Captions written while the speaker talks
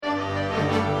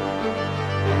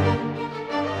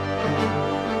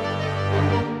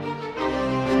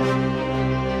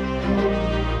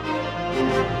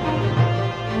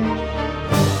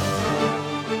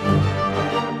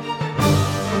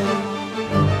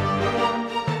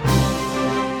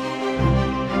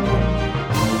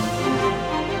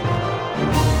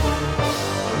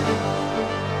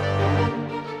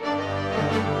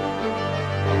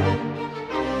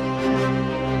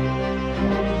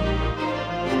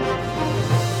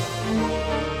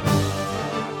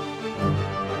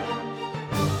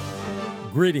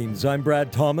Greetings, I'm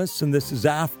Brad Thomas, and this is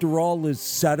After All Is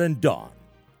Said and Done.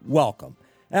 Welcome.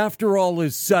 After all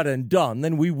is said and done,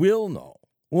 then we will know,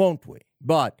 won't we?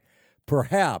 But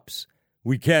perhaps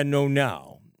we can know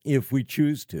now, if we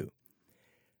choose to.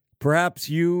 Perhaps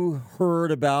you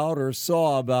heard about or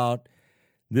saw about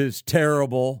this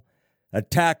terrible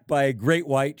attack by a great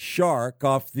white shark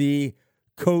off the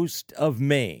coast of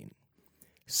Maine.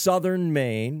 Southern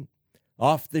Maine,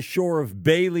 off the shore of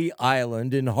Bailey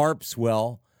Island in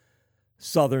Harpswell,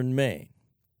 southern Maine.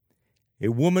 A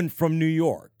woman from New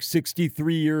York,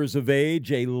 63 years of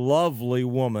age, a lovely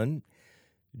woman,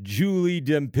 Julie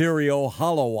D'Imperio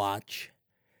Holowach,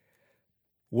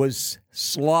 was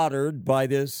slaughtered by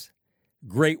this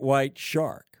great white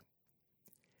shark.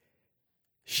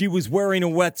 She was wearing a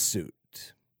wetsuit.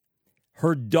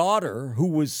 Her daughter, who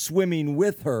was swimming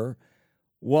with her,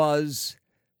 was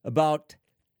about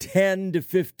 10 to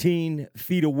 15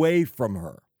 feet away from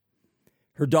her.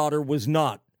 Her daughter was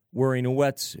not wearing a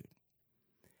wetsuit.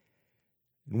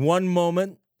 In one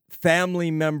moment, family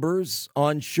members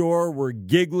on shore were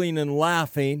giggling and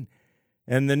laughing,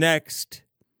 and the next,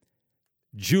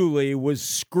 Julie was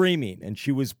screaming, and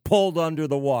she was pulled under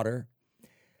the water.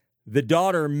 The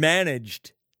daughter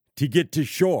managed to get to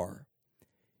shore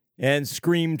and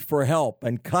screamed for help,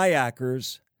 and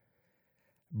kayakers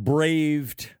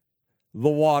braved the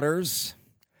waters,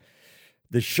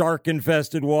 the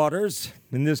shark-infested waters,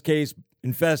 in this case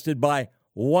infested by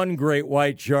one great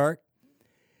white shark,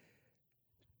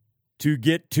 to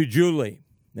get to Julie.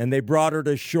 And they brought her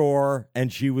to shore,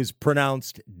 and she was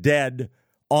pronounced dead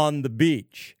on the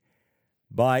beach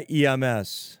by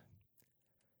EMS.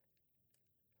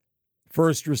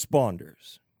 First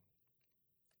responders.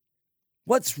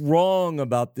 What's wrong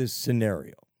about this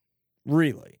scenario?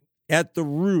 Really, at the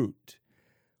root,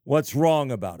 what's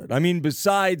wrong about it? I mean,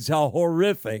 besides how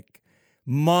horrific,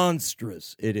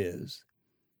 monstrous it is,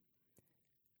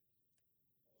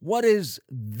 what is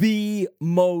the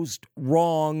most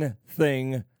wrong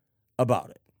thing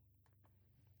about it?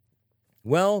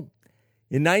 Well,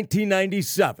 in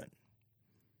 1997,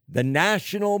 the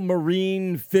National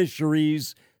Marine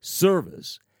Fisheries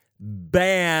Service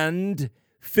banned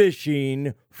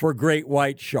fishing for great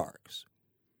white sharks.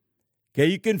 Okay,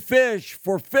 you can fish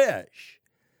for fish,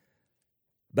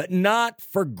 but not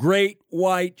for great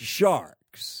white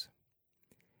sharks.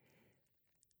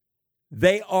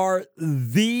 They are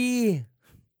the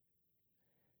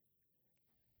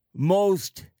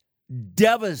most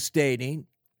devastating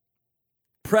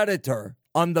predator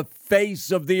on the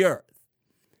face of the earth.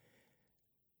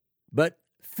 But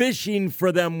fishing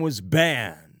for them was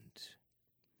banned.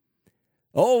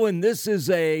 Oh, and this is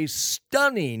a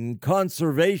stunning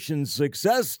conservation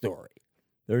success story.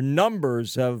 Their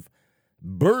numbers have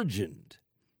burgeoned.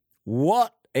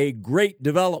 What a great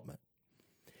development.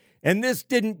 And this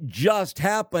didn't just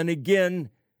happen again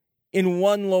in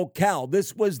one locale.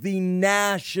 This was the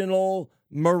National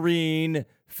Marine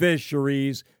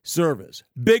Fisheries Service.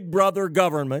 Big brother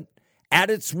government at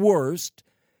its worst,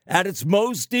 at its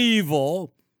most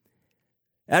evil,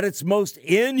 at its most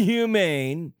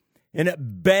inhumane, and it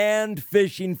banned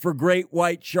fishing for great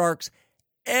white sharks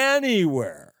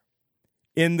anywhere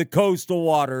in the coastal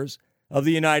waters of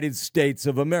the United States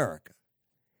of America.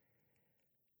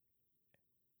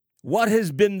 What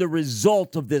has been the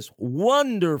result of this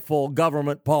wonderful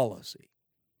government policy?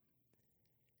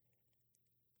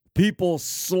 People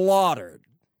slaughtered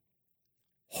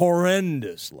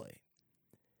horrendously,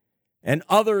 and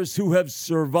others who have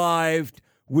survived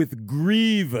with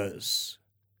grievous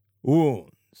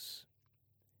wounds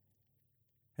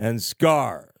and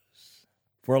scars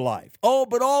for life. Oh,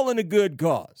 but all in a good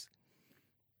cause.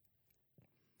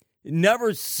 It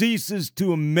never ceases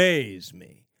to amaze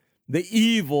me the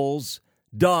evils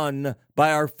done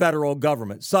by our federal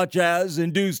government, such as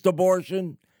induced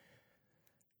abortion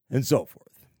and so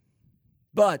forth.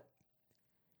 But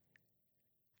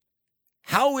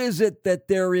how is it that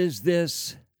there is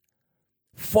this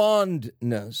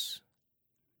fondness,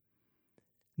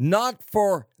 not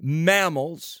for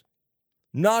mammals,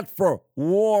 not for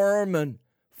warm and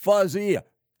fuzzy,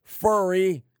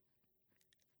 furry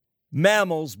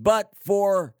mammals, but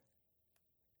for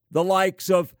the likes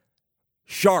of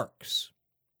sharks,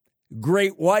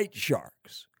 great white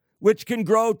sharks, which can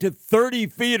grow to 30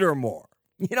 feet or more.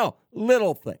 You know,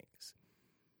 little things.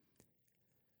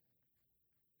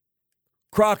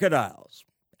 Crocodiles,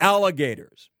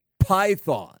 alligators,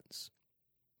 pythons,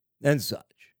 and such.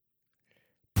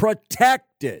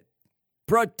 Protected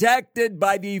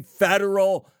by the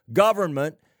federal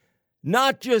government,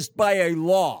 not just by a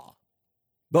law,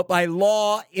 but by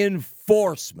law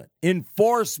enforcement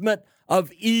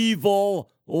of evil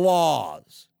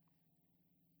laws.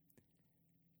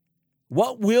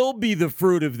 What will be the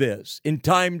fruit of this in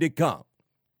time to come?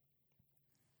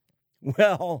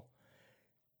 Well,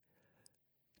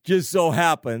 just so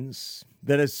happens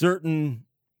that a certain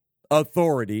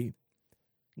authority,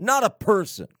 not a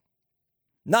person,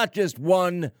 not just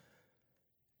one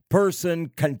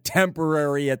person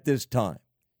contemporary at this time,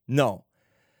 no,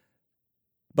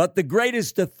 but the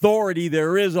greatest authority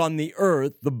there is on the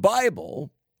earth, the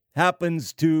Bible,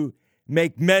 happens to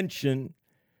make mention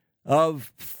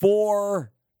of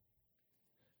 4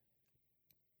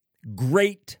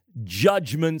 great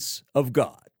judgments of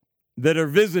God that are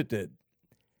visited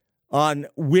on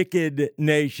wicked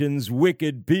nations,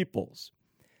 wicked peoples.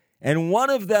 And one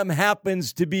of them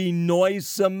happens to be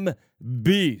noisome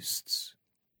beasts.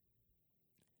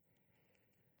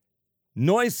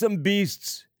 Noisome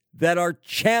beasts that are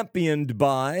championed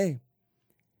by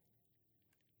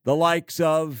the likes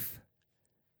of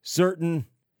certain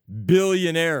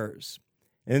billionaires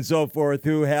and so forth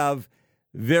who have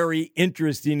very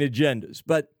interesting agendas.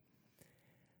 But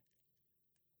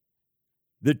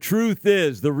the truth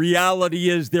is, the reality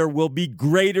is, there will be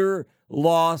greater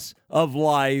loss of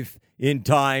life in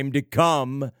time to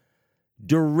come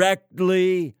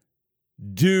directly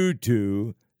due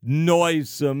to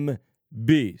noisome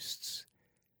beasts,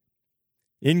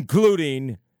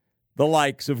 including the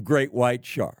likes of great white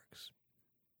sharks.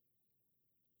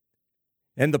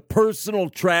 And the personal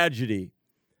tragedy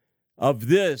of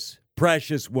this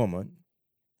precious woman,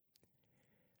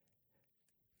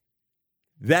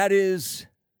 that is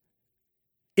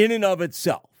in and of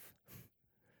itself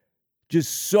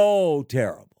just so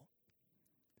terrible.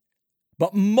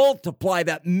 But multiply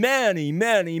that many,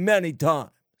 many, many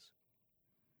times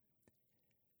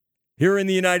here in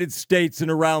the United States and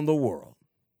around the world.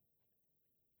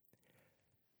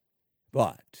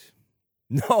 But,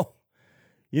 no,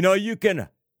 you can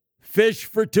fish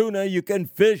for tuna, you can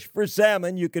fish for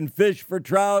salmon, you can fish for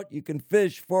trout, you can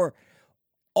fish for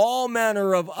all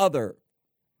manner of other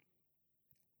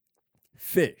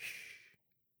fish.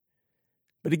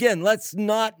 But again, let's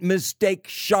not mistake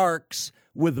sharks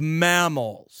with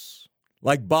mammals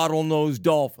like bottlenose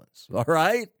dolphins, all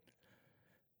right?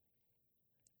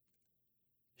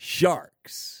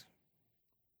 Sharks,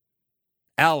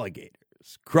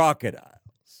 alligators,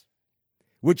 crocodiles,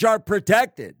 which are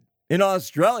protected in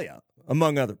Australia,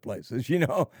 among other places,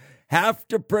 have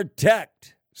to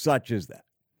protect such as that.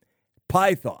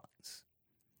 Pythons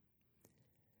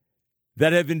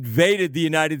that have invaded the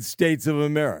United States of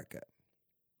America,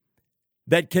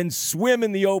 that can swim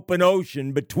in the open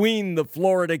ocean between the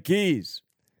Florida Keys,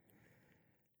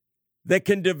 that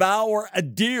can devour a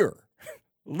deer,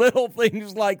 little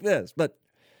things like this. But,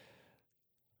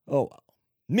 oh well.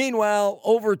 Meanwhile,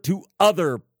 over to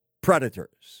other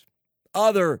predators,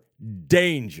 other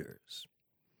dangers,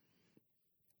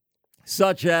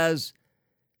 such as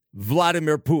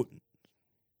Vladimir Putin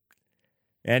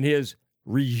and his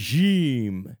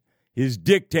regime, his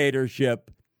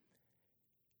dictatorship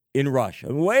in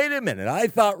Russia. Wait a minute. I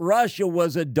thought Russia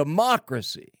was a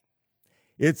democracy.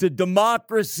 It's a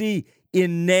democracy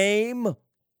in name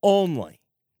only.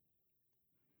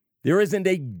 There isn't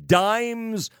a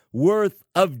dime's worth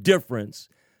of difference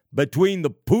between the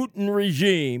Putin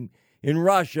regime in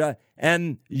Russia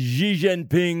and Xi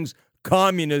Jinping's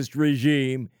communist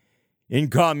regime in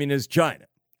communist China.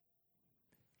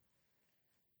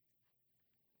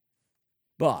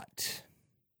 But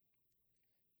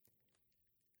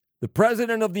the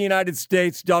President of the United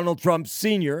States, Donald Trump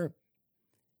Sr.,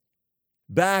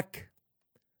 back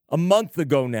a month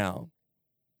ago now,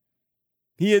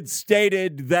 he had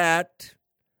stated that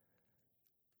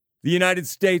the United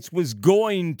States was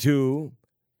going to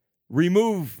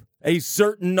remove a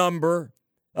certain number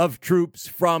of troops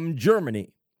from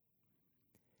Germany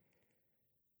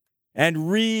and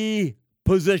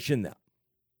reposition them,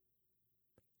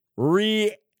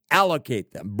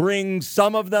 reallocate them, bring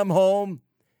some of them home,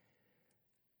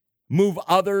 move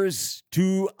others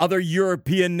to other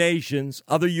European nations,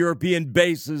 other European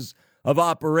bases of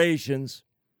operations,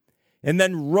 and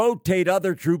then rotate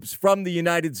other troops from the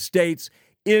United States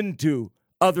into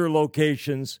other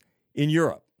locations in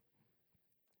Europe.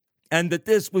 And that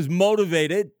this was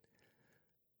motivated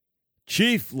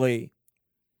chiefly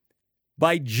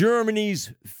by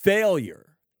Germany's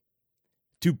failure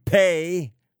to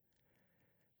pay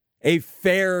a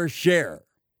fair share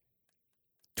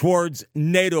towards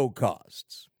NATO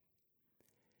costs.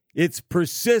 Its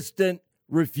persistent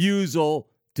refusal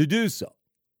to do so.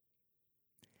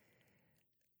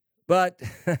 But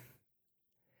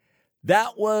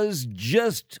that was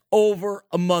just over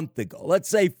a month ago. Let's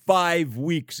say 5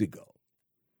 weeks ago.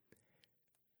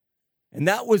 And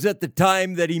that was at the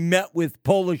time that he met with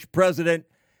Polish President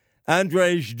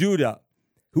Andrzej Duda,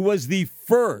 who was the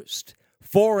first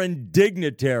foreign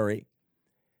dignitary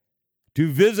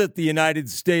to visit the United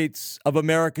States of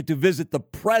America, to visit the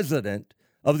President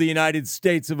of the United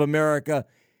States of America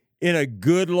in a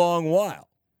good long while,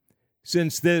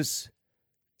 since this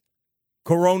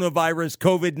coronavirus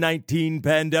COVID-19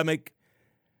 pandemic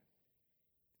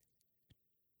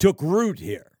took root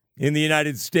here in the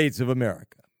United States of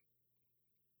America.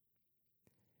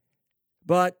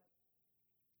 But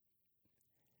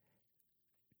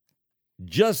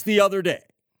just the other day,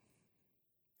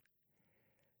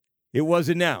 it was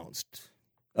announced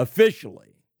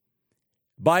officially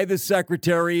by the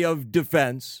Secretary of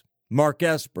Defense, Mark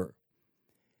Esper,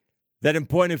 that in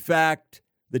point of fact,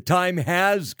 the time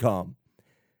has come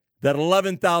that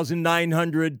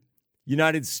 11,900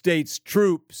 United States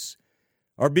troops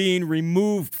are being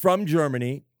removed from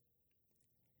Germany.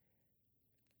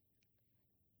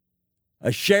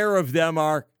 A share of them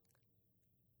are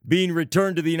being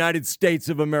returned to the United States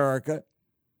of America,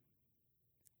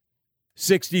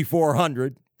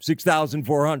 6,400.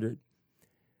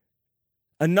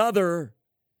 Another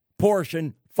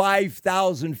portion,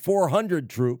 5,400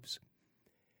 troops,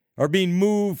 are being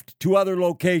moved to other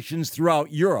locations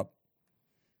throughout Europe.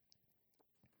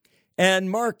 And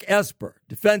Mark Esper,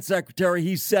 Defense Secretary,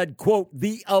 he said, quote,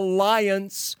 "The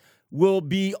alliance will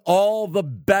be all the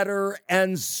better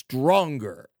and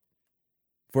stronger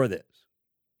for this."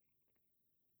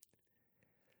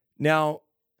 Now,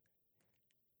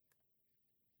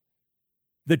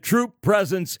 the troop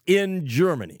presence in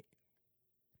Germany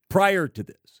prior to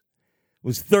this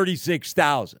was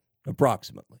 36,000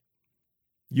 approximately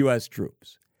U.S.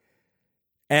 troops.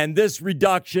 And this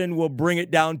reduction will bring it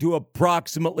down to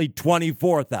approximately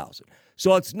 24,000.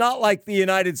 So it's not like the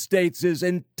United States is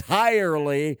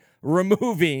entirely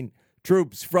removing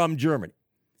troops from Germany,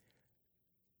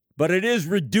 but it is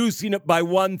reducing it by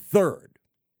 1/3.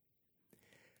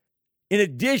 In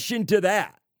addition to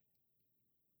that,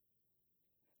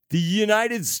 the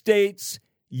United States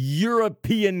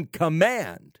European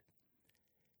Command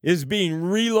is being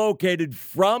relocated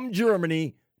from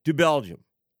Germany to Belgium.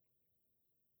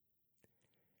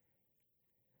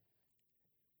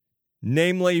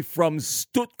 Namely from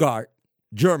Stuttgart,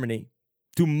 Germany,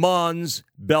 to Mons,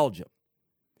 Belgium,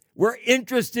 where,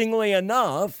 interestingly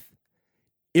enough,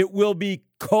 it will be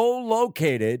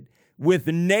co-located with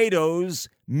NATO's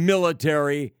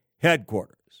military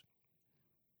headquarters.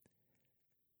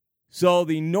 So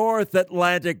the North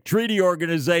Atlantic Treaty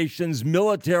Organization's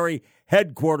military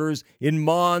headquarters in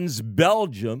Mons,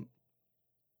 Belgium,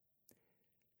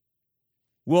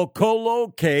 will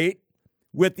co-locate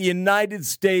with the United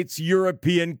States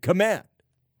European Command.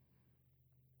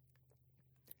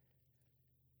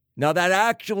 Now, that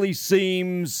actually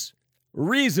seems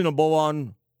reasonable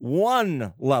on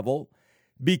one level,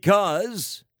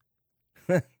 because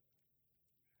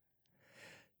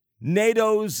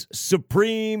NATO's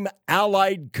supreme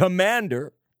allied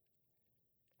commander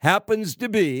happens to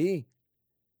be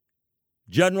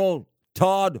General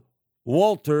Todd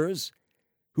Wolters,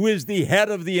 who is the head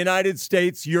of the United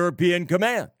States European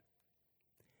Command.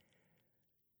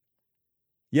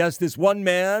 Yes, this one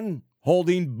man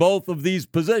holding both of these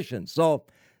positions. So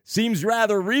seems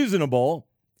rather reasonable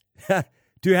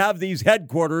to have these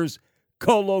headquarters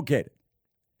co-located.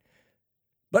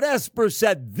 But Esper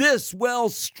said this will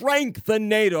strengthen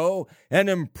NATO and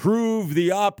improve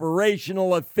the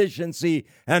operational efficiency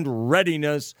and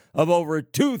readiness of over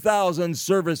 2,000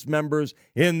 service members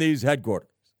in these headquarters.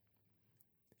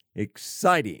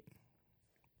 Exciting.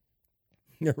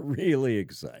 Really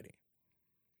exciting.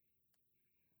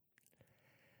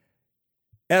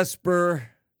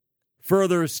 Esper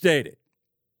further stated,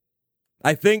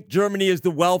 "I think Germany is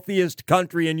the wealthiest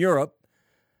country in Europe."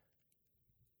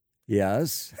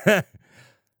 Yes.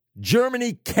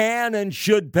 Germany can and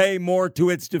should pay more to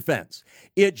its defense.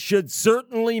 It should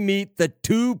certainly meet the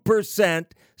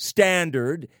 2%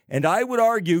 standard, and I would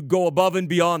argue go above and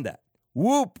beyond that.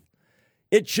 Whoop!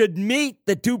 It should meet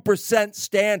the 2%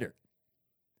 standard.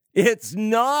 It's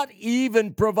not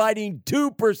even providing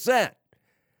 2%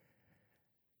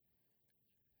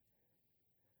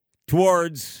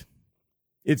 towards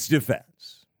its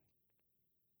defense.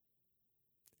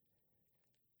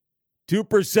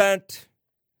 2%,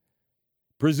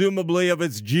 presumably, of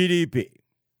its GDP.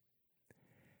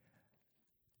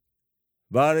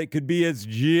 But it could be its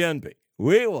GNP.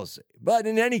 We will see. But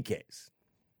in any case,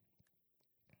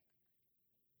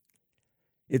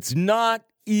 it's not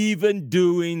even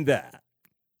doing that.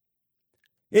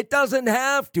 It doesn't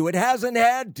have to. It hasn't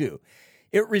had to.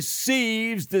 It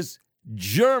receives this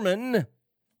German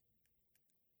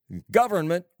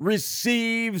government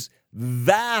receives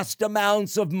vast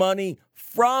amounts of money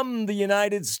from the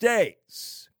United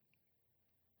States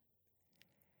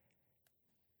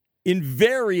in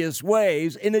various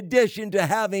ways, in addition to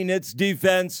having its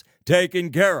defense taken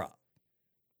care of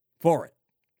for it.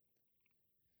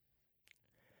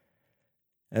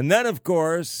 And then, of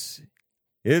course,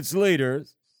 its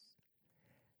leaders,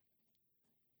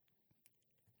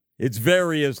 its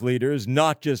various leaders,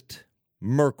 not just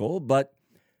Merkel, but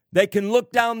they can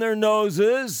look down their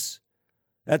noses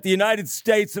at the United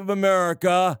States of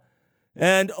America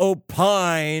and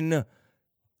opine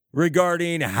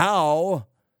regarding how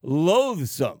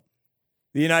loathsome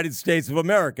the United States of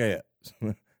America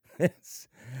is.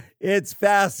 It's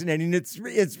fascinating.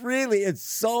 It's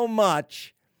so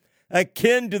much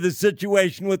akin to the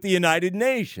situation with the United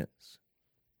Nations.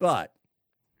 But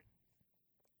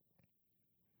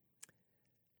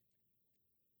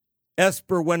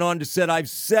Esper went on to say, I've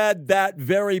said that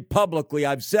very publicly.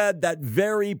 I've said that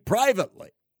very privately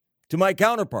to my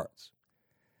counterparts,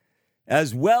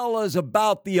 as well as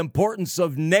about the importance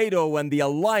of NATO and the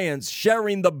alliance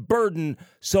sharing the burden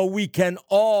so we can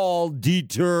all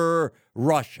deter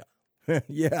Russia.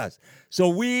 Yes, so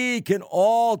we can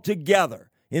all together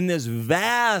in this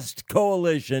vast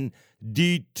coalition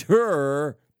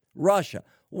deter Russia.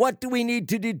 What do we need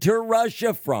to deter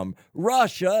Russia from?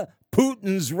 Russia,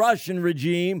 Putin's Russian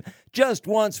regime, just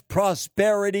wants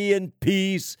prosperity and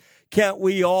peace. Can't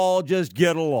we all just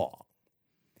get along?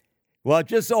 Well, it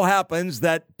just so happens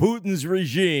that Putin's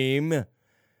regime,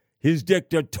 his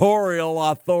dictatorial,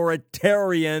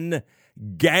 authoritarian,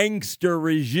 gangster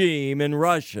regime in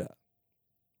Russia,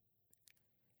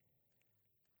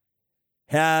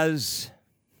 has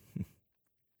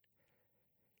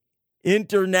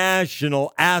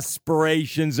international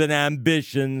aspirations and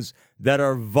ambitions that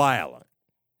are violent.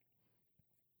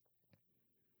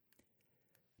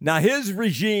 Now, his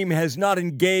regime has not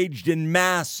engaged in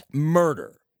mass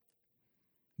murder,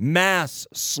 mass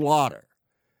slaughter,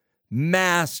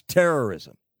 mass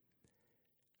terrorism,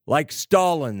 like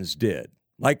Stalin's did,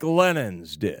 like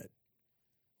Lenin's did,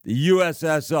 the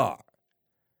USSR,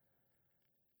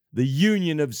 the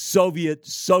Union of Soviet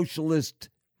Socialist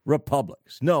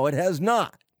Republics. No, it has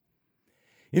not.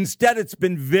 Instead, it's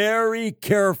been very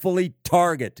carefully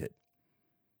targeted.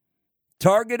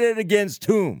 Targeted against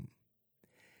whom?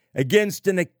 Against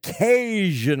an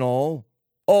occasional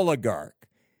oligarch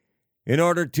in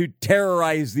order to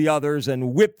terrorize the others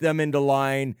and whip them into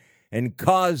line and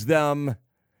cause them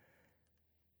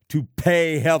to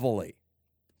pay heavily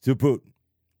to Putin.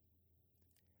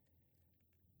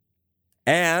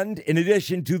 And in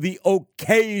addition to the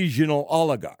occasional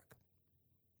oligarch,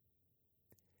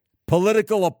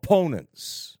 political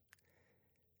opponents,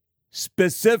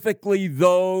 specifically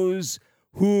those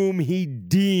whom he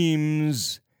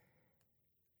deems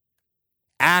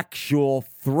actual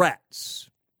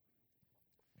threats,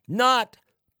 not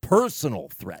personal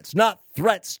threats, not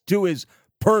threats to his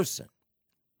person,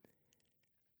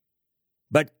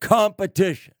 but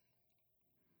competition.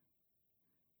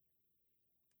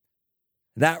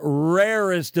 That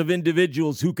rarest of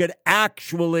individuals who could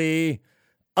actually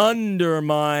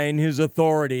undermine his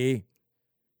authority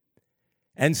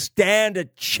and stand a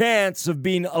chance of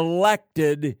being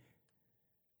elected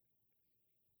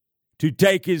to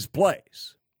take his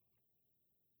place.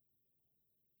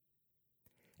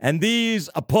 And these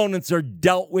opponents are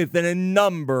dealt with in a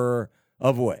number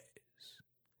of ways.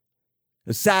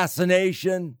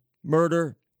 Assassination,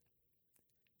 murder,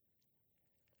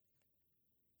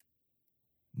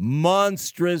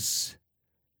 monstrous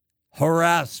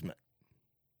harassment,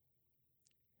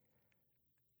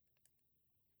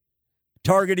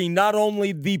 targeting not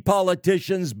only the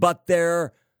politicians, but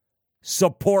their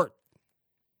support,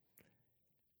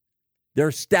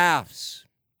 their staffs,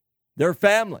 their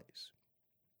families,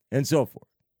 and so forth.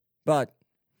 But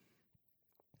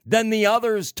then the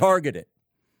others targeted,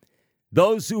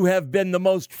 those who have been the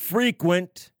most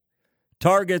frequent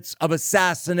targets of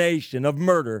assassination, of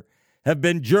murder, have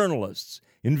been journalists,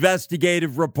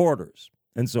 investigative reporters,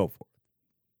 and so forth.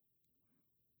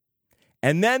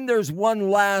 And then there's one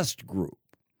last group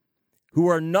who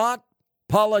are not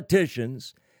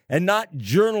politicians and not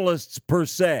journalists per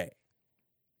se,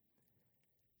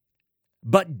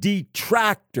 but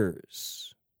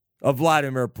detractors of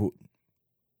Vladimir Putin.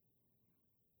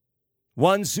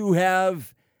 Ones who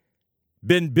have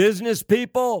been business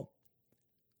people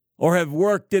or have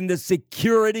worked in the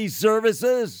security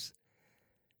services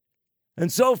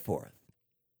and so forth.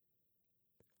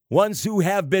 Ones who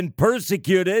have been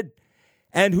persecuted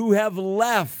and who have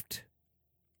left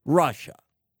Russia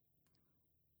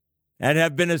and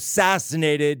have been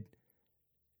assassinated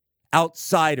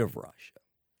outside of Russia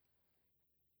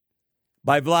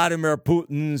by Vladimir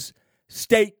Putin's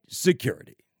state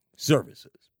security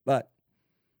services. But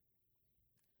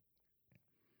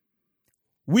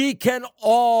we can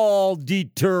all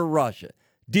deter Russia.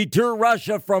 Deter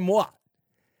Russia from what?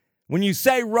 When you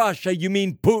say Russia, you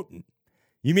mean Putin.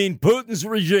 You mean Putin's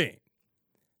regime.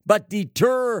 But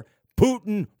deter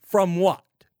Putin from what?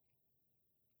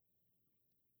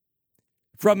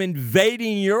 From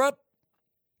invading Europe?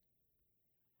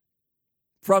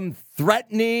 From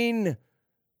threatening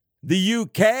the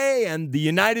UK and the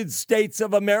United States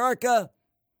of America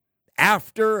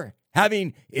after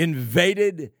having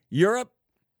invaded Europe,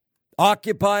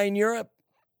 occupying Europe?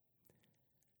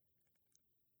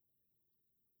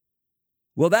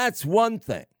 Well, that's one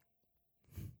thing.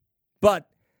 But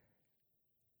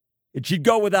it should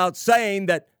go without saying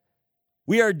that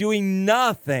we are doing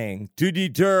nothing to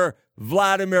deter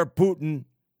Vladimir Putin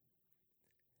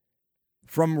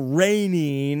from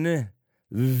reigning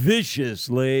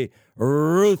viciously,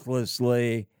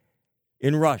 ruthlessly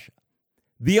in Russia.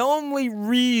 The only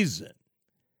reason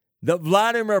that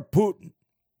Vladimir Putin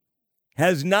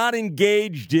has not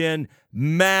engaged in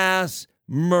mass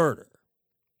murder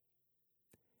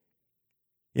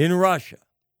in Russia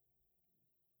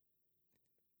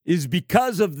is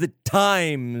because of the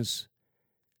times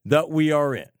that we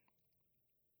are in.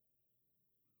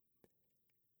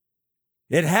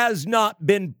 It has not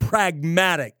been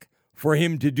pragmatic for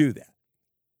him to do that.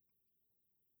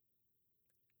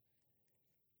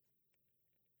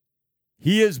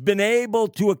 He has been able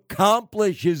to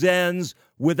accomplish his ends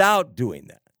without doing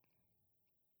that.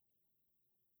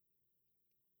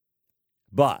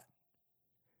 But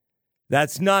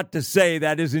that's not to say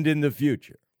that isn't in the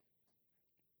future.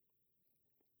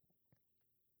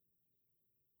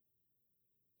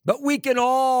 But we can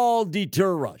all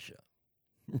deter Russia,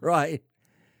 right?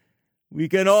 We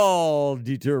can all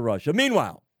deter Russia.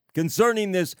 Meanwhile,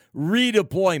 concerning this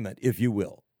redeployment, if you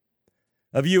will,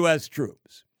 of U.S.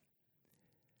 troops,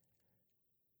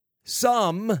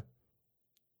 some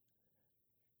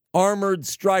armored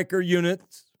Stryker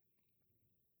units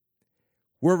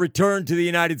were returned to the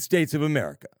United States of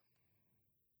America.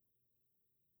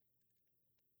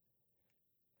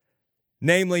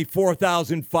 Namely,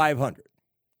 4,500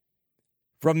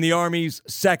 from the Army's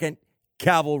 2nd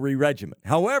Cavalry Regiment.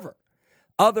 However,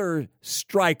 other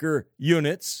Stryker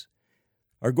units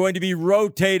are going to be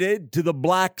rotated to the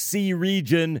Black Sea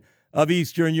region of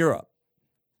Eastern Europe.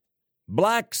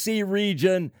 Black Sea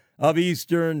region of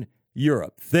Eastern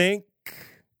Europe. Think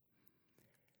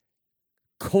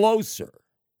closer,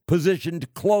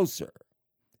 positioned closer,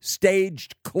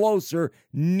 staged closer,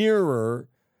 nearer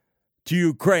to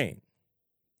Ukraine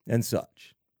and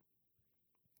such.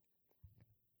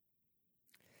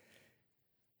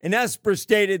 And Esper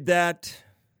stated that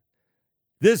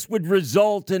this would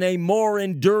result in a more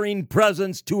enduring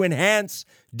presence to enhance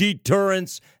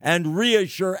deterrence and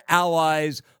reassure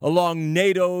allies along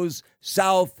NATO's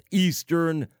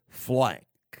southeastern flank.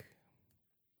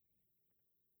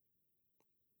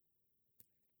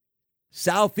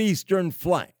 Southeastern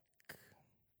flank.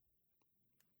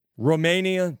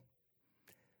 Romania.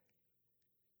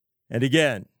 And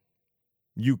again,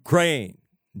 Ukraine,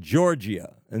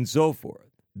 Georgia, and so forth.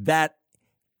 That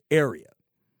area.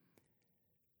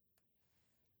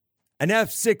 An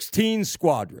F-16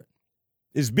 squadron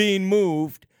is being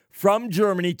moved from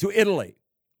Germany to Italy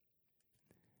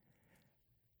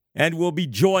and will be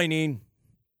joining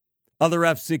other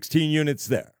F-16 units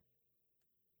there.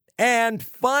 And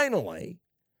finally,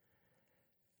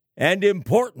 and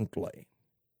importantly,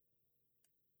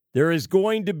 there is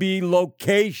going to be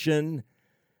location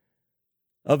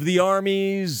of the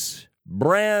Army's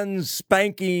brand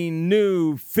spanking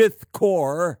new 5th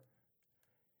Corps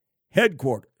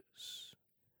headquarters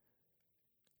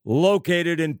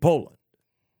located in Poland.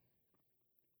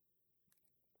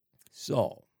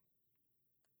 So,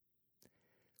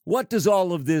 what does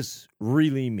all of this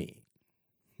really mean?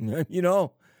 You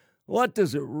know, what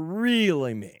does it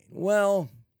really mean? Well,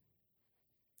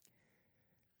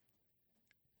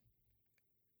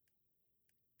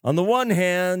 on the one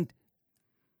hand,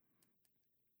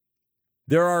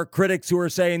 there are critics who are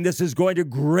saying this is going to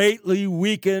greatly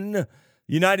weaken the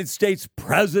United States'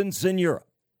 presence in Europe.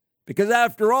 Because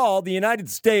after all, the United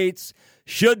States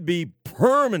should be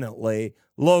permanently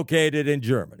located in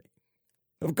Germany.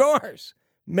 Of course,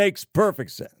 makes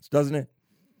perfect sense, doesn't it?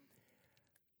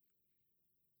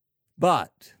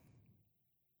 But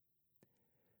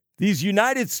these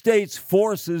United States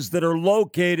forces that are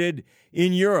located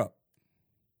in Europe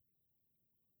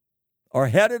are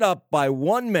headed up by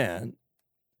one man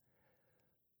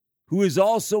who is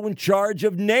also in charge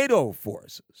of NATO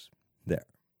forces there.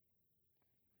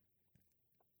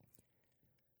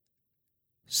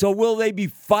 So will they be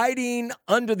fighting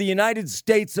under the United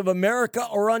States of America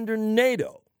or under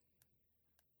NATO?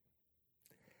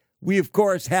 We, of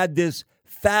course, had this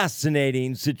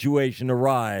fascinating situation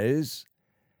arise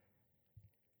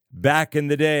back in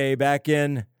the day, back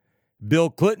in Bill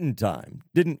Clinton time,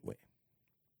 didn't we?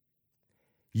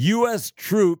 U.S.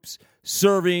 troops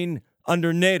serving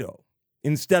under NATO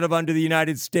instead of under the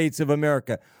United States of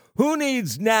America. Who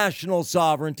needs national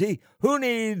sovereignty? Who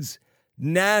needs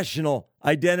national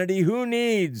identity? Who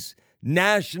needs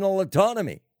national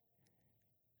autonomy?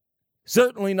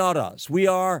 Certainly not us. We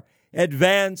are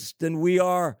advanced and we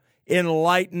are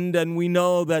enlightened, and we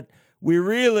know that we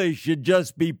really should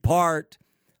just be part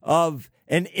of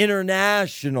an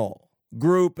international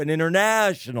group, an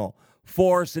international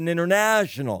force, an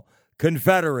international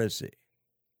confederacy.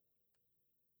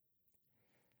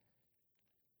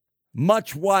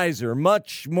 Much wiser,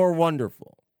 much more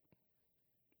wonderful.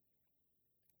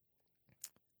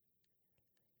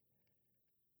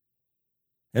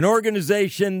 An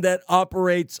organization that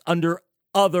operates under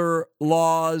other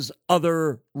laws,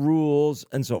 other rules,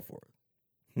 and so forth.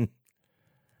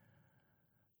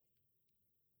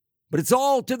 But it's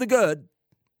all to the good.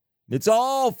 It's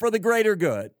all for the greater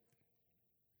good,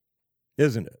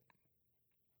 isn't it?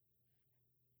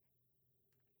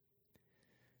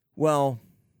 Well,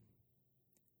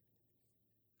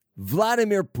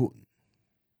 Vladimir Putin.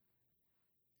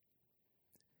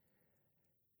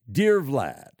 Dear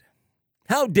Vlad,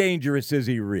 how dangerous is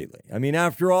he really? I mean,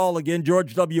 after all, again,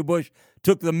 George W. Bush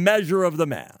took the measure of the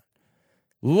man,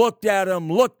 looked at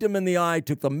him, looked him in the eye,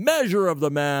 took the measure of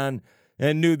the man,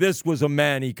 and knew this was a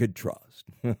man he could trust.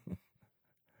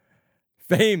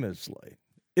 Famously,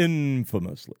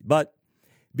 infamously. But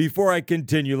before I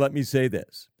continue, let me say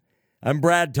this. I'm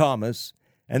Brad Thomas,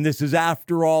 and this is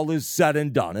After All Is Said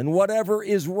and Done. And whatever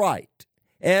is right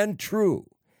and true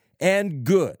and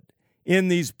good in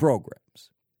these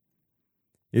programs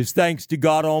is thanks to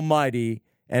God Almighty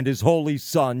and His Holy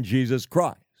Son, Jesus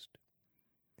Christ.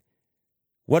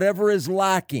 Whatever is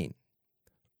lacking,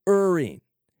 erring,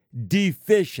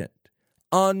 deficient,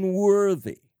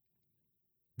 unworthy,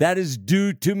 that is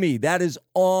due to me. That is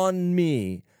on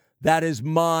me. That is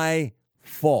my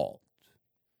fault.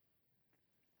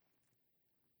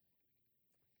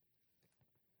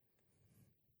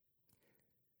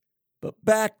 But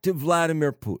back to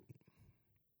Vladimir Putin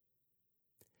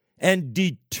and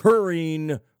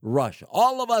deterring Russia.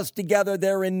 All of us together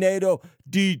there in NATO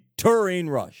deterring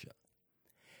Russia.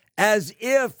 As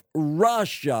if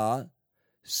Russia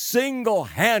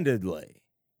single-handedly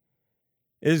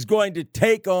is going to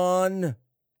take on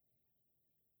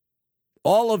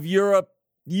all of Europe,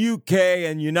 UK,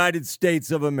 and United States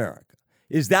of America.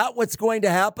 Is that what's going to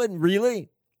happen?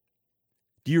 Really?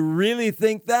 Do you really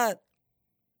think that?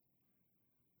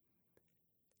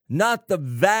 Not the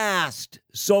vast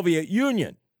Soviet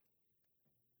Union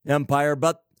empire,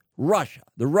 but Russia,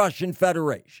 the Russian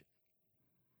Federation.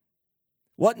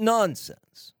 What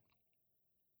nonsense.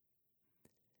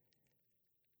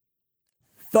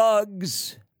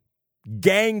 Thugs,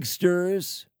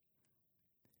 gangsters.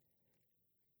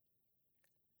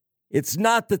 It's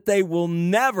not that they will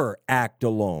never act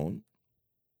alone.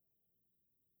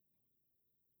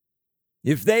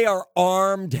 If they are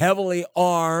armed, heavily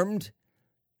armed,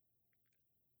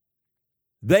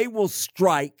 they will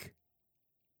strike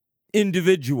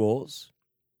individuals,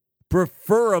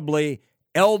 preferably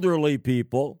elderly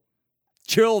people,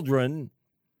 children,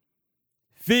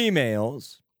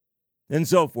 females, and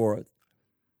so forth.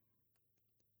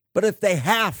 But if they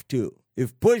have to,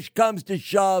 if push comes to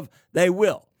shove, they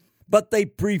will. But they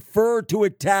prefer to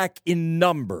attack in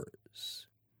numbers.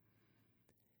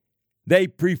 They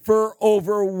prefer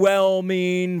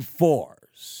overwhelming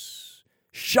force,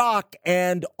 shock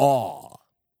and awe.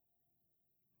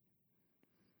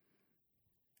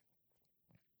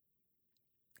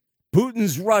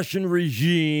 Putin's Russian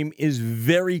regime is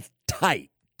very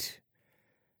tight,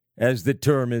 as the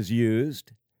term is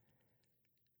used,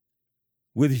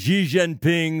 with Xi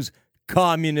Jinping's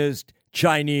communist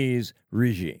Chinese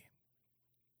regime.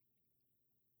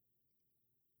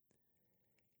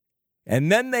 And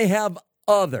then they have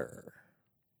other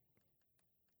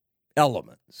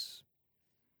elements.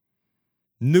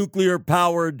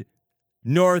 Nuclear-powered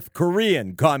North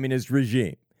Korean communist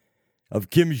regime of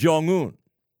Kim Jong-un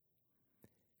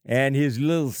and his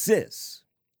little sis.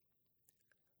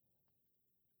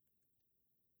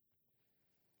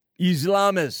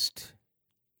 Islamist,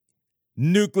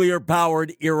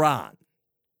 nuclear-powered Iran.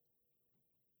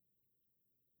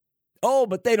 Oh,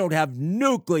 but they don't have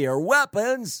nuclear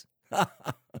weapons.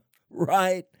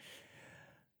 Right?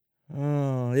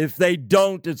 If they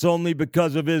don't, it's only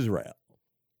because of Israel,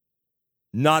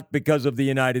 not because of the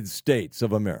United States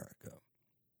of America.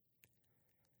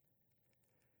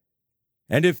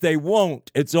 And if they won't,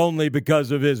 it's only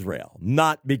because of Israel,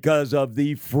 not because of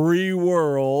the free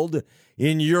world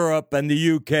in Europe and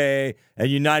the UK and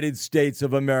United States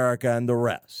of America and the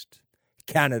rest,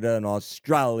 Canada and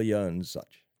Australia and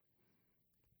such.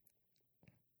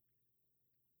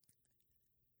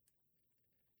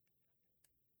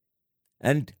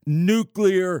 And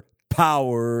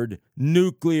nuclear-powered,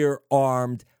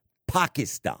 nuclear-armed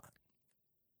Pakistan.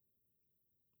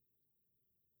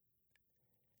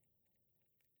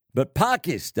 But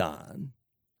Pakistan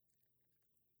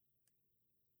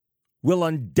will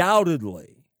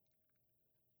undoubtedly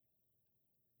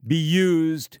be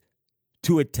used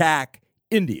to attack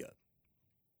India.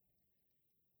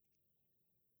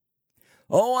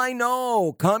 Oh, I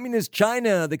know. Communist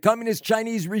China, the Communist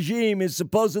Chinese regime is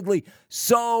supposedly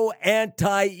so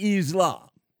anti-Islam.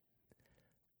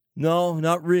 No,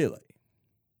 not really.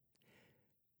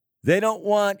 They don't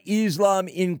want Islam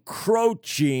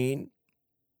encroaching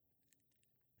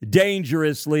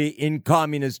dangerously in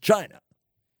communist China.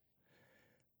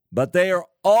 But they are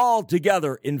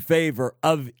altogether in favor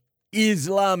of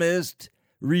Islamist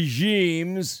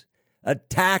regimes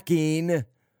attacking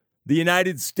the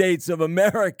United States of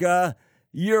America,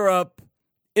 Europe,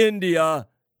 India,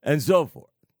 and so forth,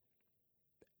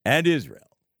 and Israel.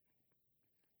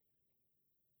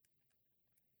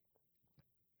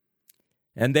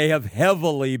 And they have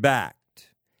heavily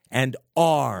backed and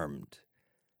armed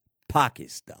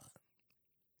Pakistan.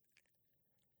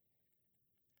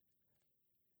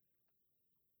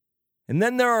 And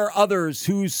then there are others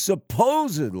who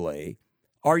supposedly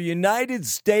are United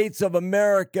States of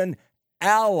American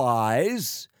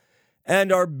allies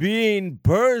and are being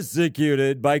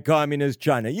persecuted by communist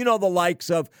China. You know, the likes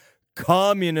of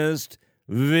communist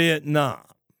Vietnam,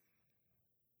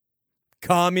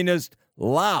 communist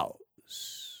Laos,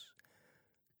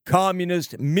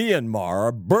 communist Myanmar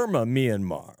or Burma,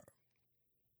 Myanmar,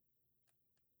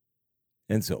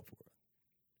 and so forth.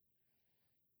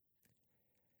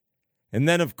 And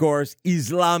then, of course,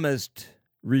 Islamist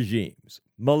regimes,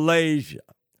 Malaysia,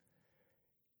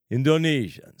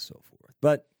 Indonesia, and so forth.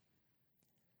 But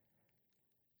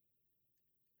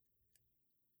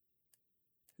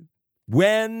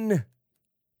when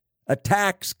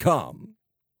attacks come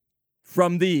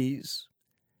from these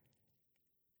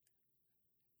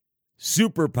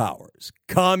superpowers,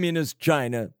 communist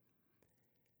China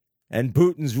and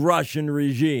Putin's Russian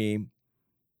regime,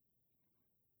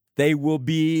 they will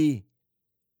be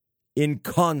in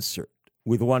concert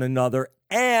with one another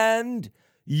and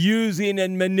using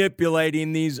and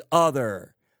manipulating these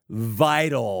other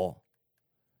vital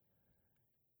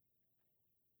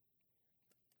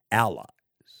allies,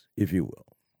 if you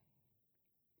will.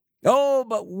 Oh,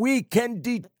 but we can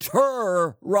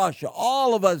deter Russia.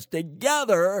 All of us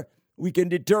together, we can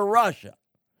deter Russia.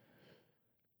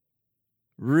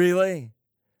 Really?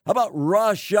 How about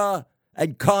Russia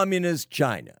and communist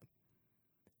China?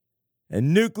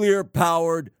 And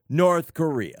nuclear-powered North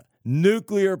Korea,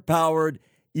 nuclear-powered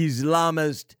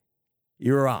Islamist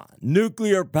Iran,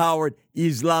 nuclear-powered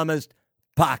Islamist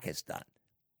Pakistan,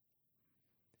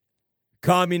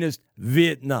 communist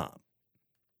Vietnam,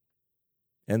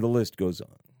 and the list goes on.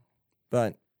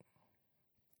 And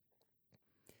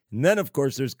then, of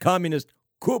course, there's communist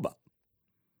Cuba.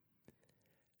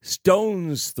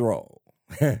 Stone's throw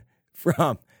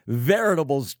from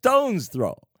veritable stone's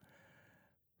throw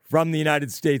from the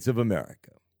United States of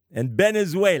America, and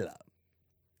Venezuela,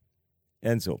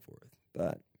 and so forth.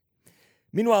 But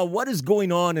meanwhile, what is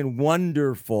going on in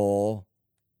wonderful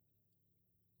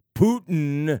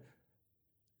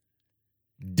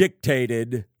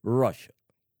Putin-dictated Russia?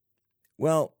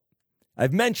 Well,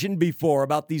 I've mentioned before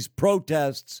about these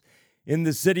protests in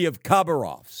the city of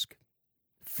Khabarovsk,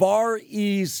 Far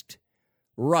East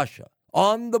Russia,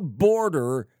 on the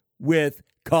border with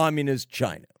communist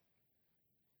China.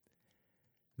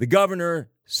 The governor,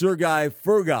 Sergei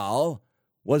Furgal,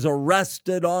 was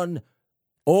arrested on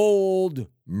old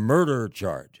murder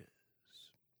charges.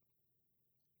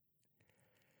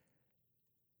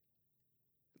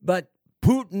 But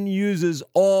Putin uses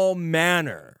all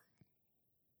manner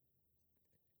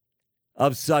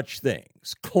of such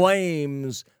things,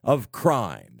 claims of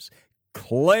crimes,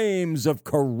 claims of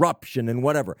corruption and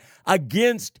whatever,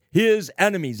 against his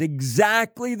enemies,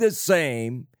 exactly the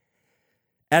same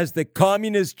as the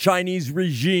communist Chinese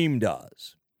regime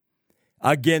does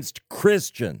against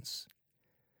Christians,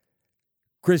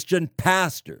 Christian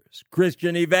pastors,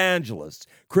 Christian evangelists,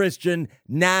 Christian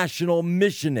national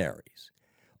missionaries,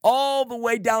 all the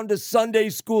way down to Sunday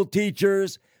school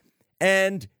teachers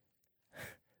and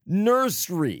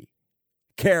nursery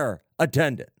care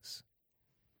attendants.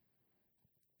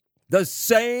 The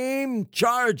same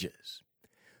charges: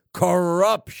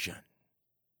 corruption,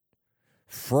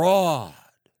 fraud,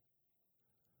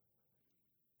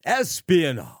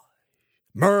 espionage,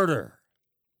 murder.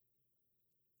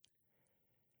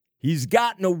 He's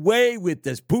gotten away with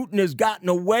this. Putin has gotten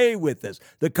away with this.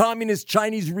 The communist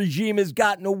Chinese regime has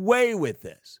gotten away with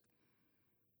this.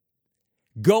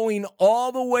 Going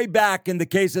all the way back, in the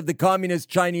case of the communist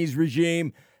Chinese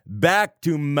regime, back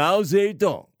to Mao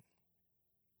Zedong.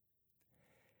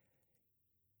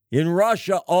 In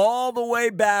Russia, all the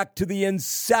way back to the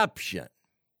inception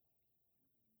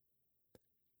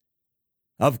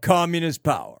of communist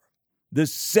power. The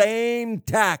same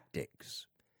tactics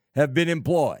have been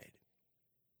employed.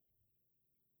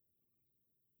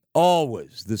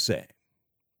 Always the same.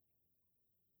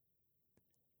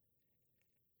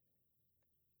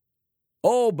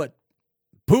 Oh, but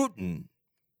Putin,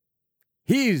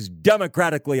 he's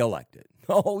democratically elected.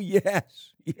 Oh,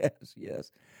 yes.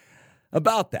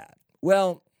 About that.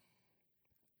 Well,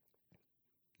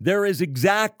 there is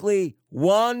exactly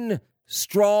one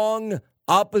strong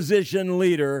opposition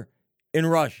leader in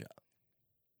Russia.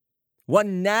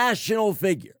 One national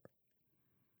figure,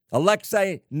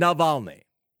 Alexei Navalny.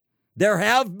 There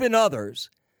have been others,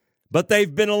 but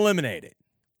they've been eliminated.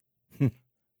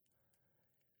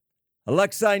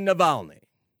 Alexei Navalny,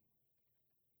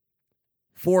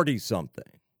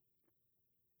 40-something,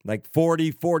 like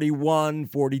 40, 41,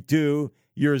 42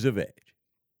 years of age.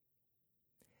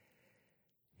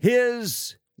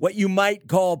 His, what you might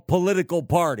call political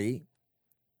party,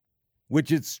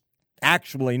 which it's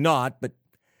actually not, but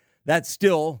that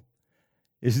still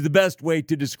is the best way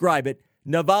to describe it,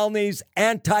 Navalny's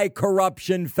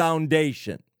Anti-Corruption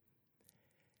Foundation,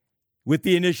 with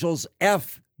the initials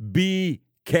FBK.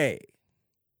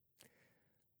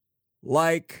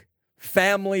 Like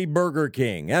Family Burger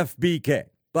King, FBK.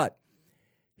 But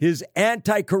his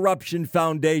Anti-Corruption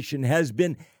Foundation has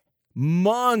been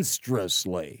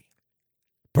monstrously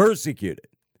persecuted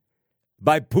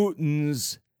by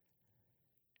Putin's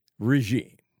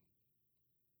regime.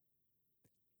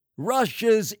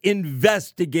 Russia's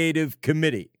investigative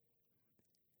committee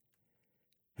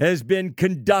has been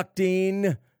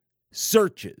conducting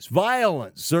searches,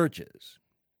 violent searches,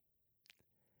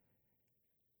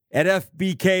 at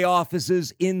FBK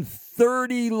offices in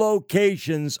 30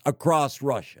 locations across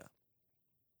Russia,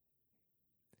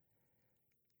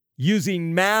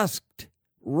 using masked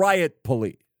riot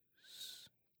police,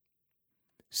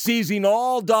 seizing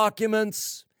all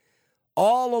documents,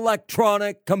 all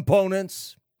electronic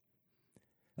components,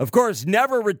 of course,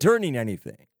 never returning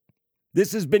anything.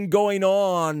 This has been going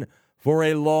on for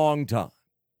a long time.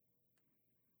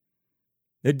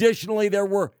 Additionally, there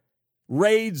were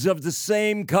raids of the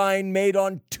same kind made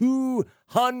on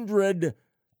 200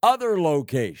 other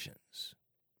locations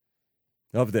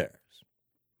of theirs.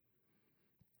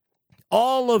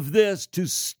 All of this to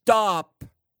stop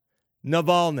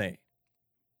Navalny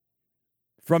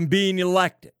from being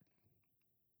elected.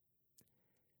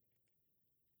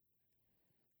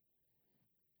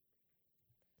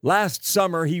 Last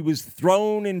summer, he was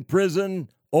thrown in prison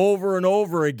over and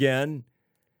over again.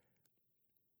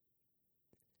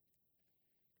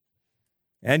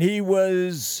 And he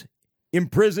was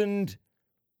imprisoned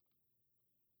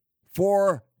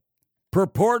for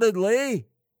purportedly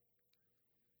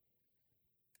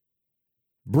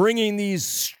bringing these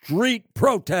street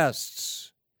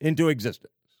protests into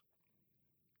existence.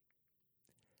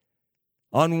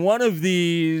 On one of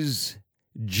these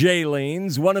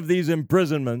jailings, one of these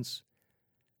imprisonments,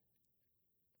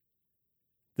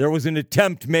 there was an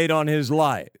attempt made on his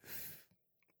life.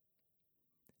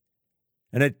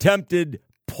 An attempted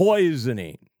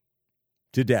poisoning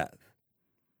to death,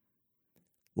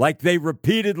 like they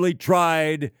repeatedly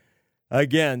tried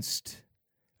against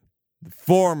the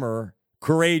former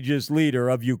courageous leader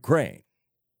of Ukraine.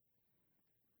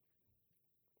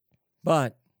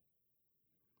 But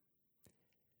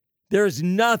there's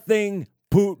nothing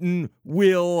Putin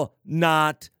will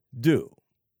not do.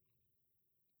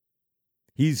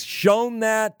 He's shown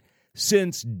that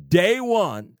since day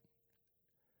one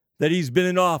that he's been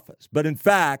in office, but in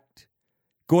fact,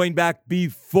 going back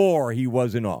before he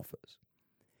was in office.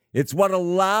 It's what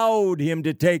allowed him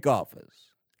to take office,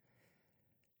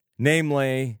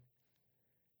 namely,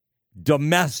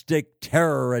 domestic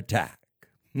terror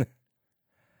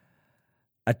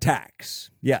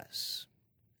attacks, yes.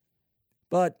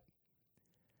 But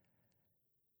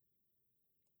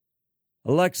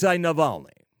Alexei Navalny.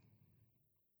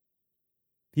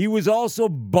 He was also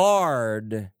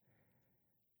barred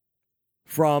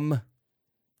from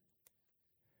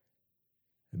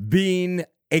being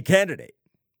a candidate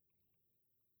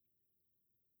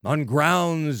on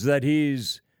grounds that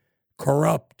he's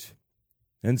corrupt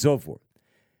and so forth.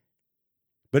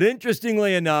 But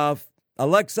interestingly enough,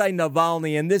 Alexei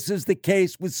Navalny, and this is the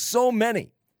case with so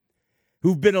many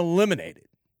who've been eliminated,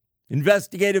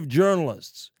 investigative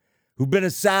journalists who've been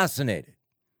assassinated,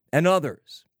 and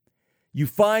others, you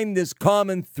find this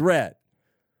common thread.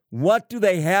 What do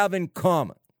they have in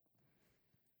common?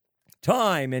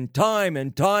 Time and time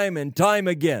and time and time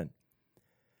again,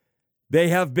 they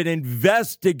have been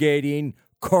investigating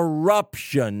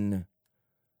corruption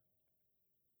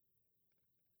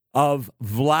of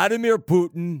Vladimir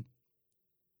Putin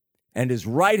and his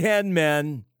right-hand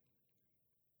men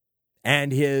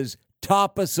and his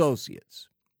top associates.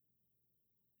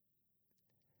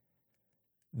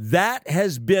 That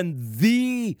has been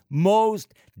the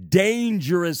most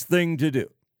dangerous thing to do,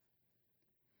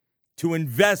 to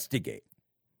investigate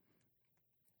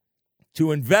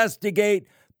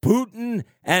Putin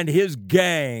and his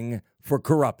gang for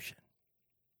corruption.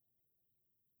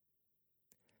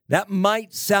 That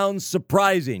might sound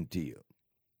surprising to you,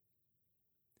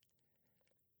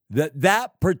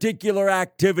 that particular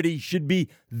activity should be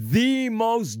the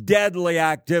most deadly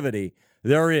activity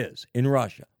there is in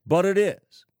Russia. But it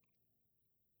is.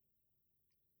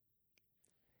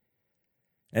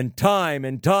 And time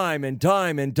and time and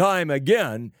time and time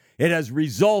again, it has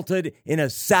resulted in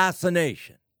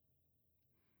assassination.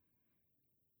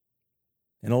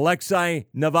 And Alexei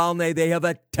Navalny, they have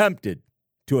attempted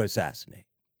to assassinate.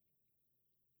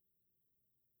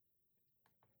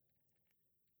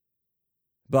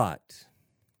 But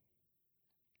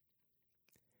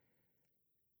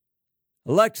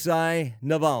Alexei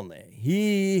Navalny,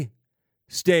 he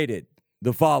stated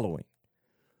the following: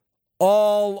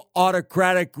 all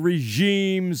autocratic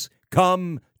regimes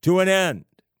come to an end.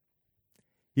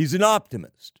 He's an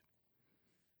optimist.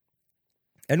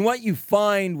 And what you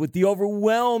find with the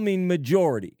overwhelming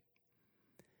majority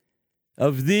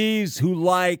of these who,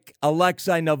 like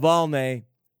Alexei Navalny,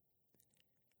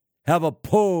 have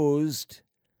opposed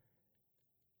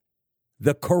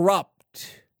the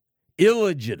corrupt,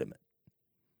 illegitimate,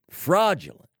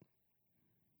 fraudulent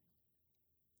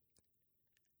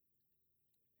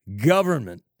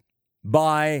government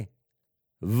by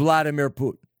Vladimir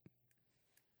Putin.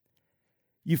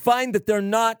 You find that they're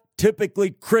not typically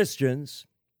Christians,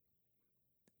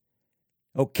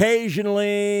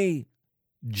 occasionally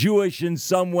Jewish in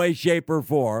some way, shape, or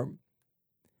form,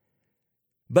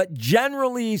 but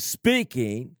generally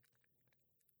speaking,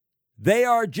 they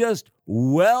are just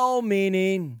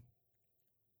well-meaning,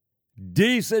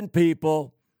 decent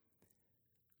people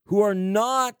who are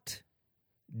not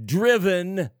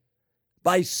driven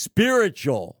by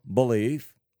spiritual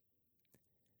belief,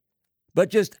 but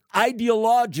just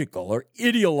ideological or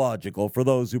ideological for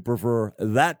those who prefer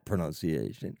that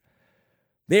pronunciation.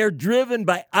 They are driven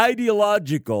by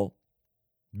ideological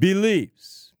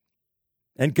beliefs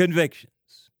and convictions.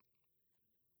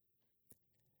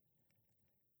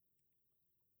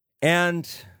 And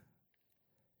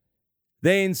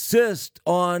they insist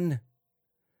on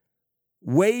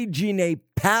waging a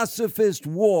pacifist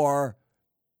war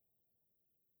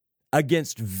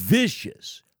against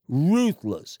vicious,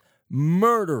 ruthless,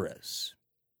 murderous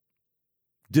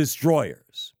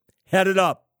destroyers headed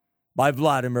up by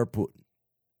Vladimir Putin.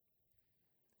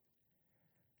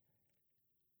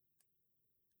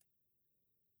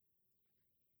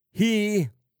 He,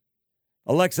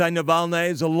 Alexei Navalny,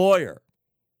 is a lawyer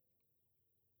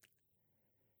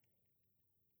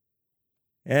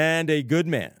and a good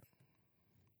man.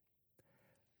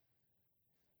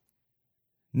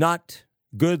 Not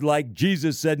good like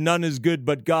Jesus said, none is good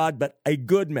but God, but a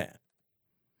good man.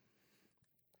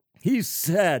 He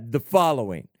said the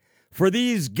following: for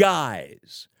these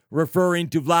guys, referring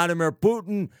to Vladimir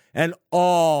Putin and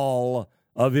all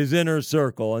of his inner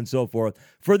circle and so forth,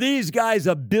 for these guys,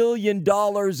 $1 billion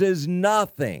is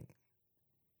nothing.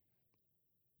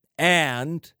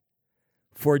 And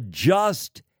for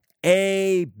just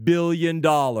 $1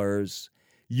 billion,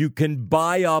 you can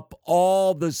buy up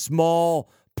all the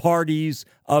small parties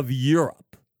of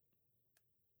Europe.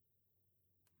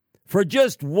 For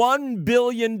just $1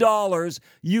 billion,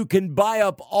 you can buy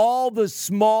up all the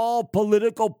small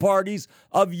political parties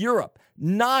of Europe,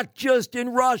 not just in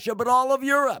Russia, but all of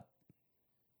Europe.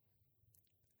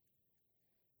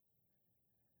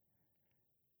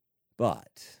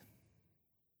 But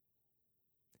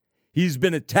he's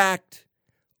been attacked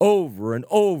over and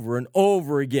over and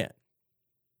over again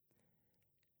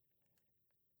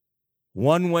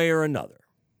one way or another.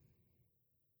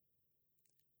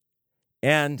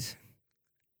 And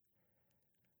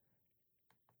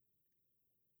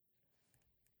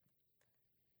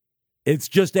it's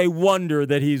just a wonder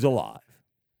that he's alive.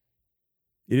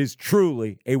 It is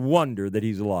truly a wonder that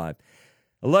he's alive.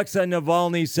 Alexei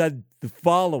Navalny said the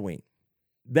following,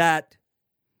 that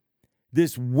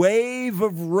this wave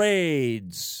of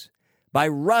raids by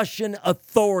Russian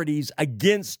authorities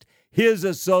against his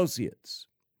associates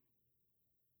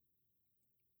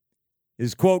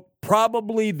is, quote,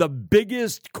 probably the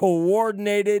biggest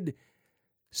coordinated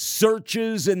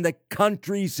searches in the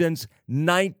country since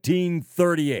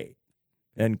 1938,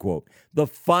 end quote. The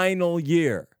final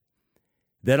year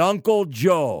that Uncle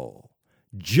Joe,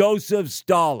 Joseph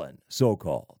Stalin,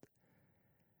 so-called,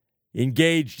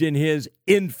 engaged in his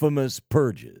infamous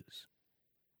purges.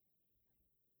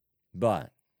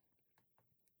 But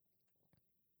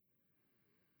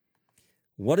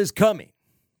what is coming?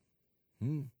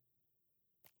 Of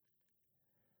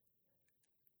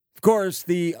course,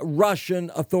 the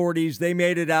Russian authorities, they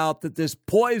made it out that this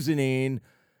poisoning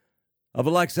of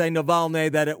Alexei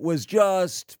Navalny, that it was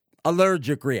just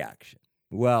allergic reaction.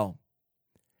 Well,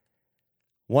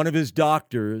 one of his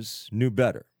doctors knew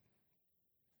better.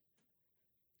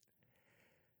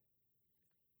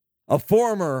 A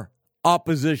former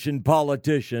opposition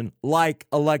politician like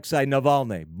Alexei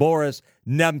Navalny, Boris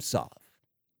Nemtsov,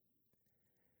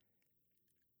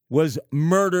 was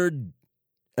murdered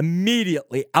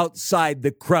immediately outside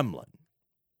the Kremlin,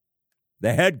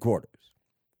 the headquarters,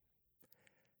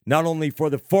 not only for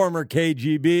the former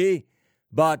KGB,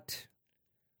 but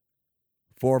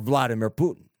for Vladimir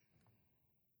Putin.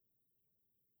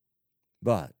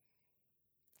 But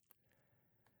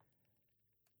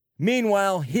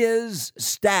meanwhile, his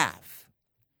staff,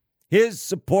 his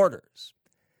supporters,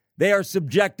 they are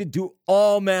subjected to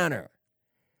all manner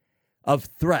of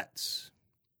threats.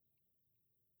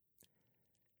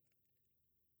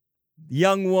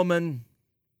 Young woman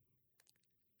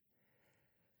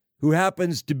who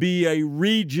happens to be a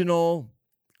regional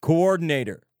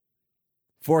coordinator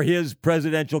for his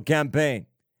presidential campaign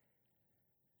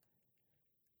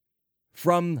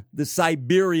from the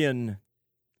Siberian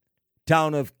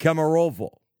town of Kemerovo.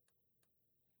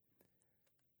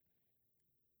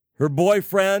 Her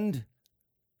boyfriend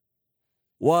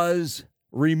was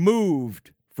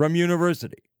removed from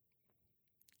university.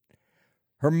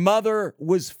 Her mother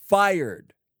was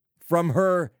fired from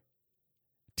her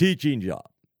teaching job.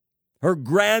 Her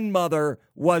grandmother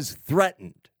was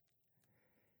threatened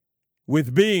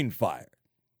with being fired.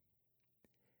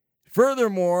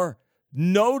 Furthermore,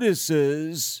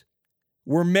 notices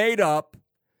were made up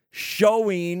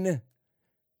showing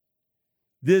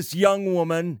this young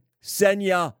woman,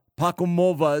 Ksenia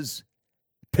Pakumova's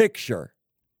picture.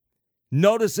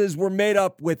 Notices were made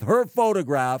up with her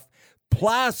photograph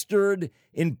plastered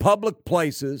in public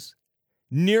places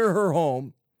near her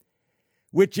home,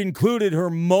 which included her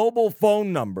mobile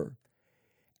phone number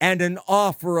and an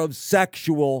offer of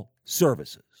sexual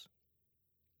services.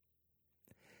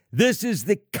 This is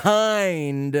the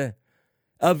kind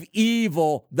of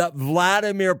evil that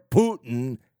Vladimir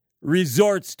Putin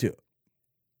resorts to.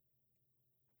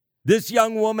 This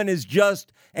young woman is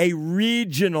just a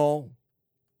regional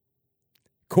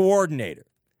coordinator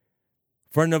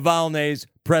for Navalny's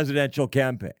presidential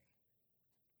campaign.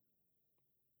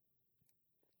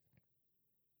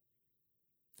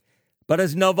 But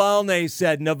as Navalny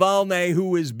said, Navalny, who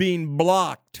was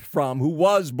blocked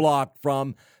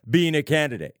from being a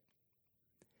candidate,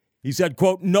 he said,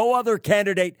 quote, no other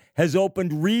candidate has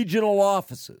opened regional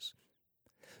offices.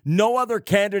 No other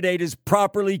candidate is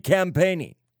properly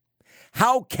campaigning.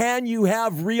 How can you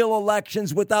have real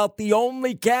elections without the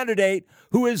only candidate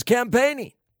who is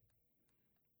campaigning?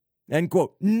 End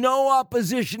quote. No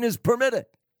opposition is permitted.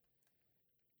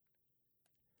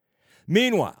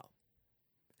 Meanwhile,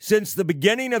 since the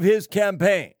beginning of his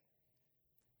campaign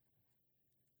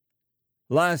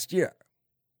last year,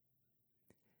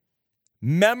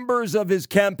 members of his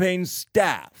campaign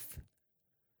staff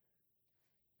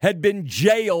had been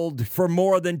jailed for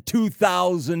more than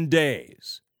 2,000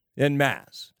 days en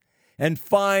masse and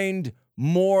fined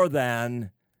more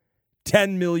than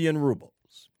 10 million rubles.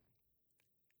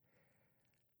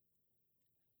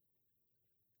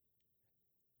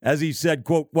 As he said,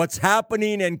 quote, what's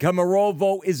happening in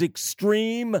Kemerovo is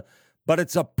extreme, but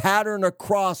it's a pattern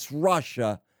across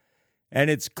Russia, and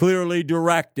it's clearly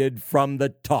directed from the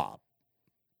top.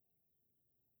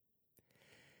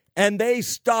 And they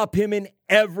stop him in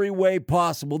every way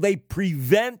possible. They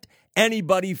prevent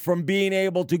anybody from being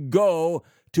able to go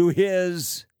to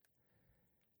his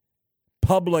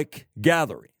public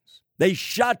gatherings. They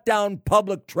shut down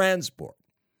public transport.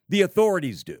 The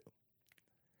authorities do.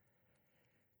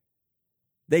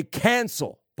 They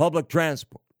cancel public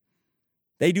transport.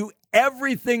 They do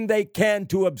everything they can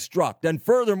to obstruct. And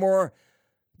furthermore,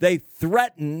 they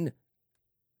threaten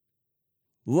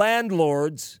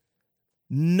landlords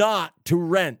not to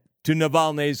rent to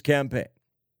Navalny's campaign.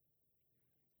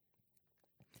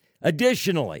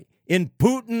 Additionally, in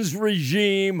Putin's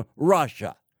regime,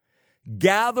 Russia,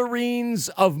 gatherings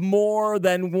of more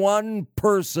than one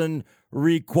person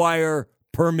require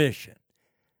permission.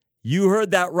 You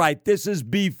heard that right. This is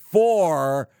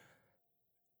before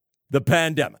the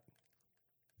pandemic.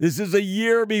 This is a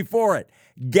year before it.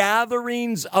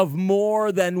 Gatherings of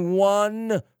more than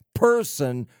one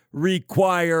person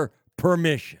require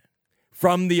permission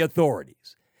from the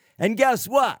authorities. And guess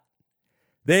what?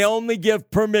 They only give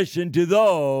permission to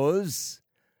those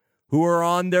who are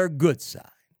on their good side.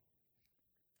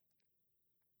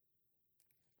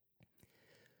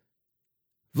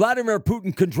 Vladimir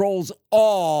Putin controls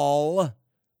all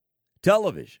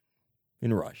television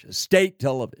in Russia, state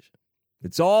television.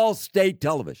 It's all state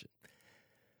television,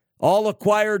 all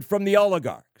acquired from the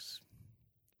oligarchs.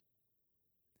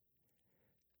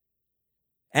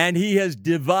 And he has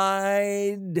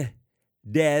divided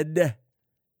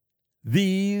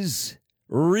these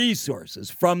resources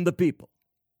from the people.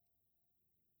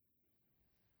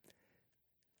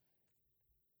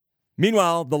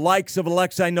 Meanwhile, the likes of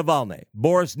Alexei Navalny,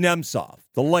 Boris Nemtsov,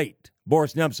 the late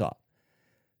Boris Nemtsov,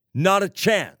 not a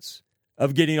chance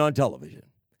of getting on television.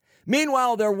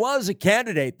 Meanwhile, there was a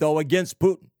candidate, though, against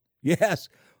Putin. Yes,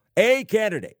 a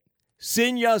candidate,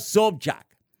 Ksenia Sobchak,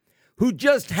 who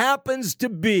just happens to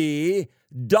be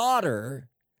daughter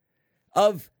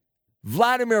of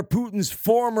Vladimir Putin's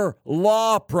former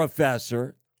law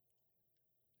professor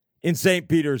in St.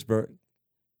 Petersburg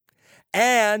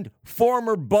and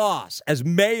former boss as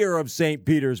mayor of St.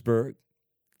 Petersburg,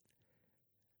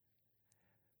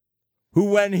 who,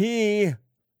 when he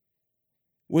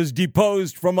was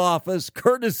deposed from office,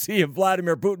 courtesy of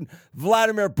Vladimir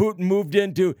Putin moved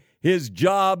into his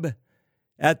job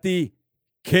at the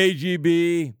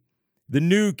KGB, the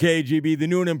new KGB, the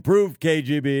new and improved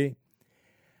KGB,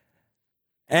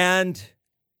 and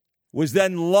was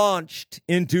then launched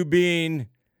into being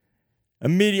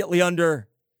immediately under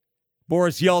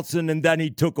Boris Yeltsin, and then he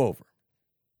took over.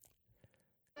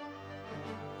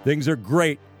 Things are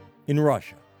great in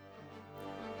Russia.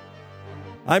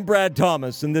 I'm Brad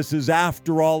Thomas, and this is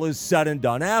After All Is Said and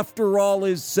Done. After all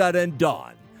is said and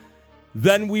done,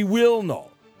 then we will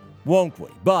know, won't we?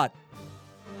 But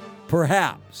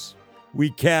perhaps we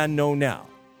can know now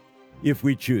if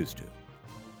we choose to.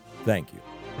 Thank you.